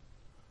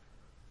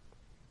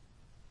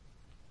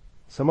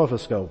 Some of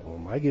us go,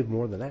 well, I give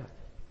more than that.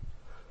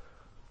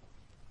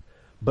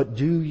 But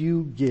do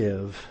you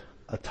give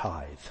a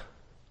tithe?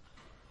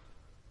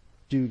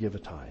 Do you give a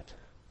tithe?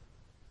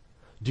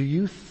 Do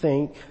you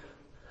think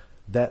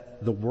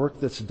that the work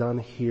that's done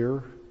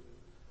here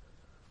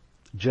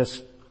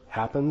just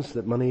happens,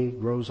 that money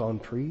grows on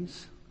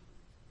trees?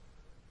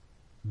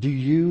 Do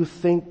you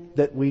think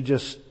that we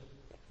just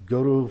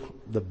go to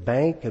the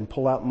bank and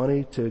pull out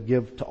money to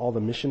give to all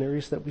the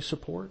missionaries that we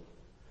support?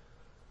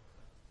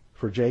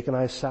 For Jake and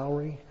I's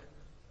salary?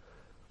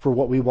 For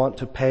what we want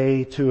to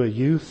pay to a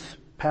youth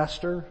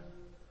pastor?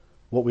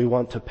 What we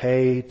want to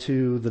pay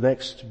to the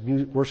next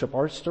worship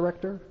arts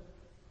director?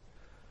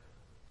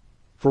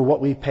 For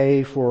what we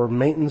pay for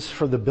maintenance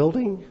for the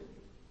building?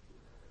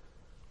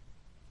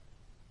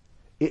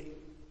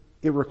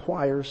 It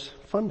requires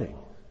funding.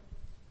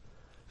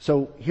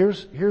 So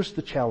here's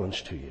the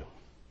challenge to you.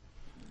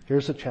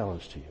 Here's the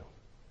challenge to you.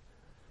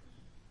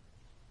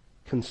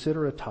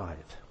 Consider a tithe.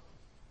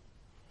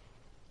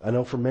 I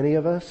know for many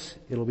of us,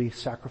 it'll be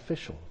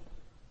sacrificial.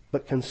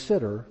 But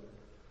consider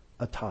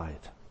a tithe.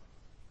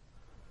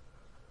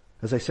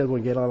 As I said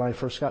when Gail and I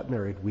first got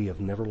married, we have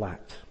never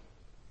lacked.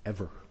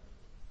 Ever.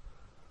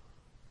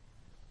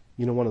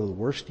 You know, one of the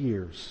worst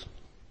years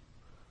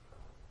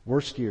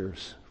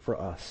for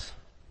us.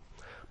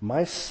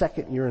 My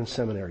second year in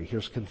seminary,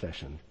 here's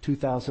confession,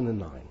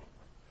 2009.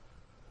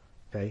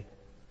 Okay?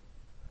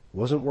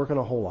 Wasn't working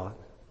a whole lot.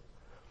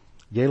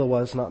 Gayla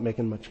was not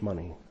making much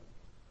money.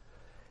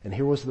 And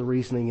here was the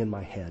reasoning in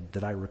my head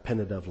that I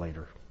repented of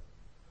later.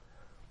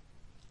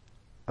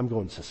 I'm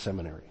going to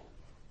seminary.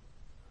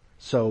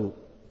 So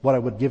what I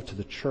would give to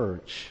the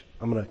church,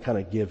 I'm going to kind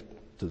of give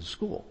to the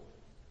school.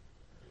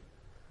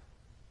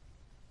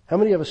 How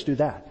many of us do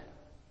that?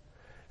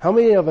 How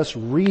many of us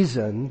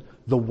reason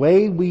the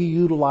way we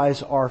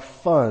utilize our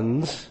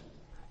funds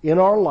in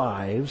our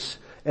lives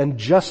and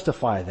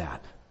justify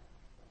that?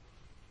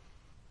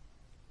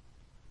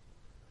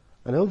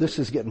 I know this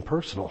is getting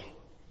personal.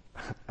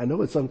 I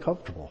know it's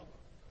uncomfortable.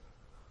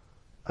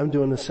 I'm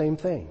doing the same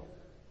thing.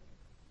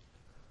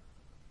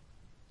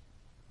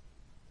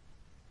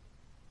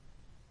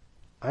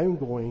 I'm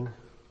going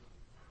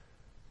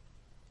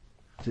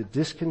to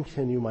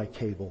discontinue my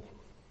cable.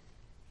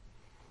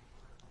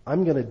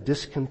 I'm going to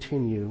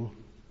discontinue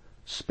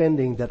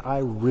spending that I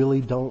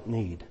really don't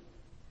need.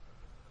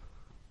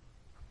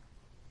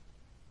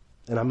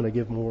 And I'm going to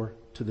give more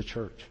to the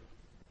church.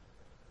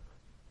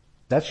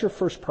 That's your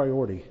first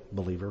priority,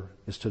 believer,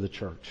 is to the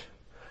church.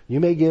 You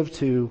may give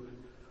to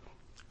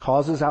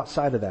causes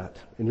outside of that,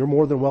 and you're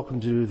more than welcome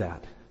to do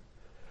that.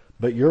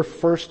 But you're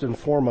first and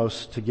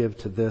foremost to give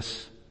to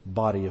this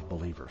body of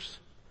believers.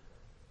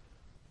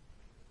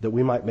 That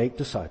we might make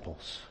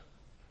disciples.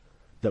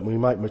 That we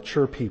might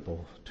mature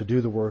people to do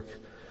the work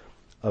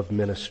of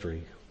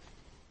ministry.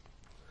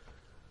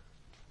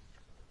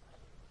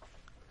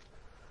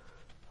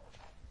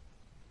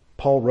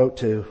 Paul wrote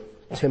to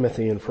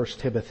Timothy in 1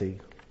 Timothy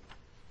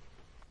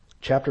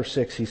chapter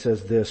 6, he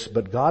says this,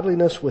 "But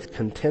godliness with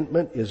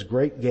contentment is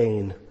great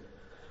gain.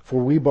 For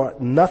we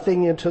brought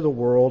nothing into the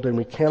world, and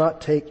we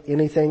cannot take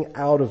anything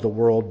out of the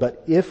world.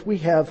 But if we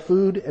have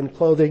food and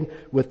clothing,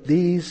 with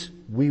these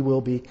we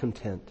will be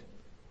content.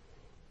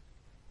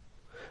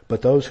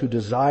 But those who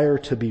desire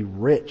to be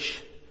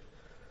rich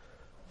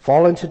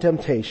fall into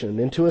temptation,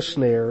 into a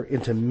snare,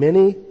 into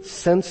many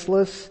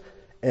senseless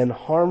and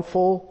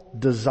harmful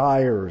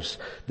desires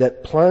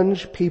that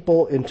plunge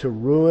people into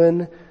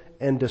ruin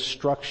and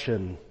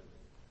destruction."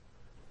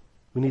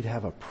 We need to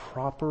have a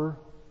proper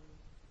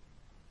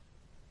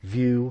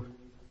view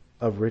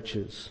of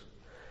riches.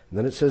 And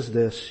then it says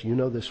this, you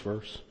know this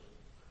verse.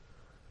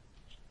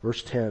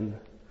 Verse 10,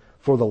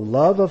 "For the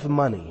love of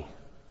money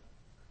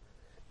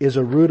is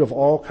a root of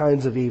all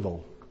kinds of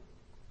evil."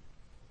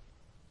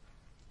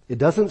 It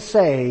doesn't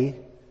say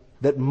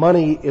that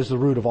money is the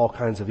root of all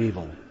kinds of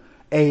evil.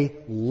 A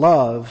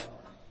love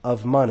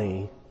of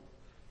money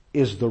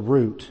is the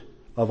root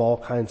of all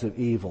kinds of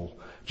evil.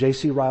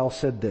 J.C. Ryle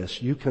said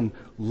this, you can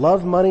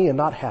love money and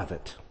not have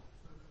it.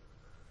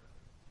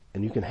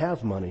 And you can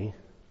have money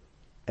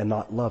and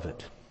not love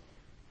it.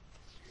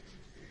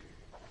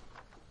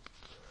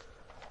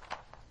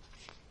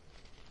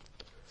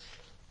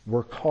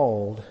 We're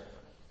called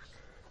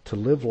to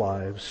live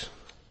lives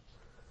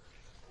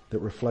that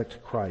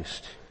reflect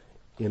Christ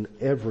in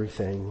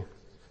everything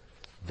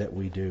that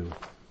we do.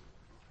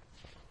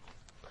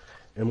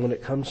 And when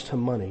it comes to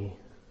money,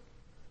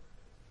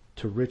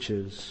 to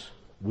riches,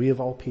 we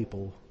of all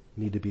people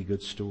need to be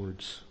good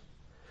stewards.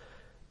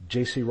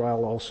 J.C.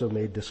 Ryle also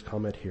made this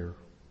comment here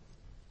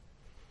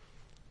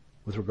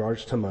with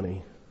regards to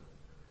money,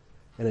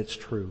 and it's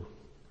true.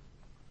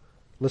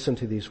 Listen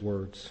to these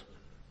words.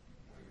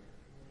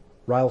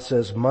 Ryle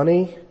says,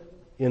 "Money,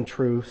 in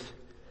truth,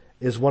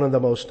 is one of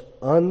the most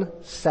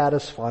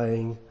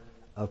unsatisfying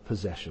of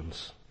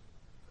possessions.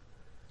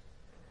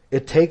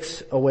 It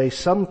takes away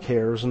some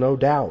cares, no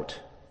doubt,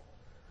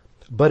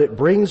 but it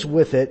brings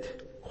with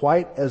it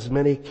quite as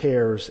many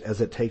cares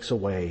as it takes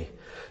away.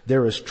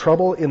 There is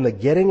trouble in the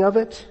getting of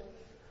it.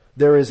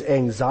 There is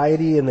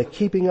anxiety in the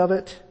keeping of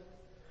it.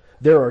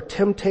 There are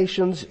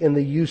temptations in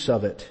the use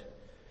of it.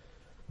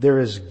 There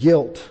is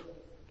guilt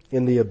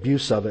in the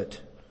abuse of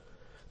it.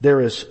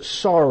 There is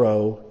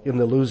sorrow in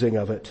the losing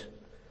of it.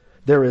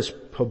 There is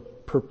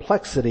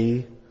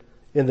perplexity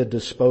in the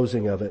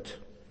disposing of it.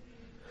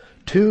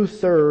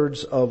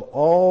 2/3 of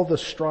all the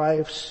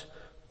strifes,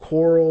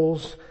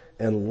 quarrels,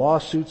 and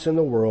lawsuits in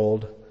the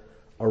world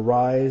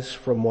arise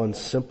from one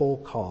simple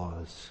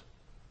cause: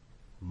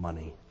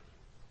 money."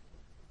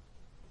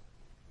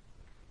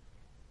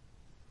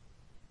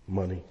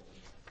 Money.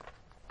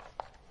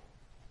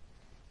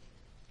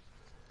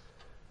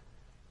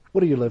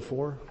 What do you live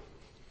for?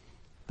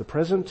 The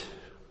present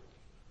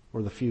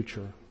or the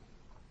future?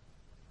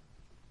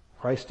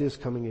 Christ is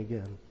coming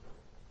again.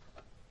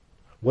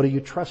 What do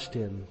you trust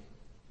in?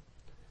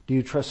 Do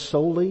you trust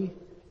solely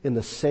in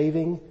the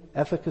saving,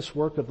 efficacious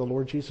work of the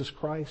Lord Jesus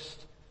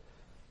Christ,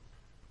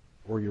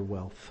 or your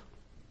wealth?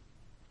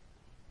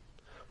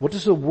 What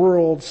does the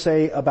world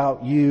say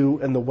about you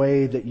and the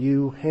way that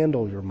you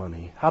handle your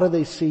money? How do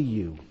they see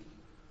you?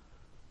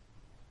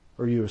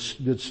 Are you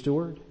a good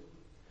steward?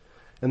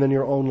 And then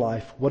your own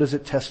life, what does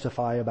it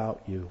testify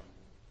about you?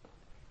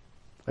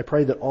 I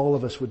pray that all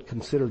of us would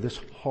consider this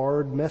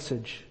hard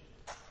message.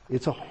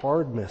 It's a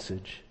hard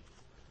message.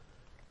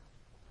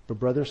 But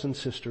brothers and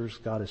sisters,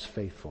 God is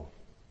faithful.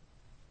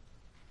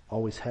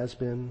 Always has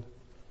been,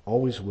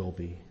 always will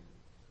be.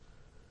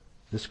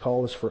 This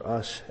call is for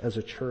us as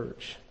a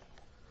church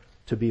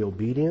to be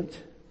obedient,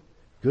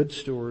 good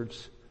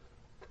stewards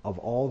of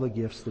all the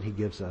gifts that He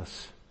gives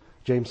us.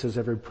 James says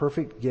every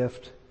perfect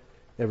gift,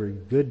 every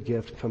good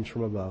gift comes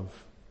from above,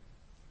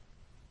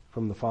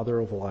 from the Father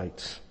of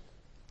lights.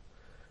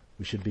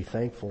 We should be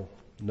thankful,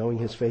 knowing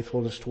His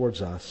faithfulness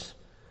towards us,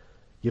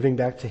 giving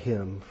back to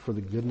Him for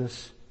the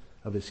goodness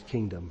of His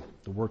kingdom,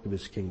 the work of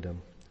His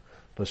kingdom.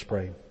 Let's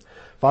pray.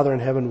 Father in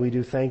heaven, we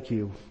do thank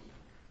You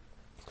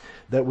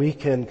that we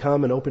can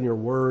come and open Your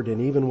Word,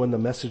 and even when the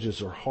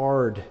messages are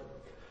hard,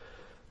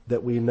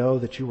 that we know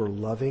that You are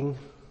loving,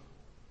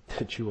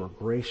 that You are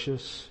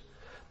gracious,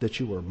 that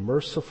You are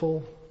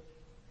merciful,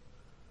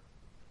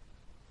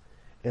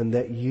 and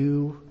that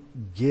You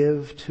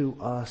give to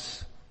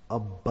us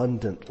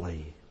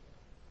abundantly,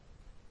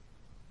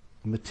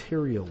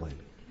 materially.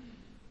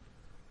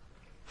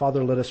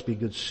 Father, let us be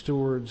good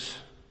stewards,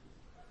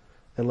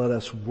 and let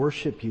us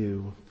worship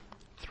You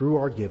through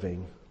our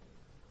giving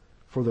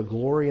for the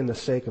glory and the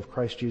sake of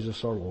Christ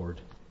Jesus our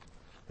Lord.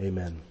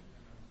 Amen.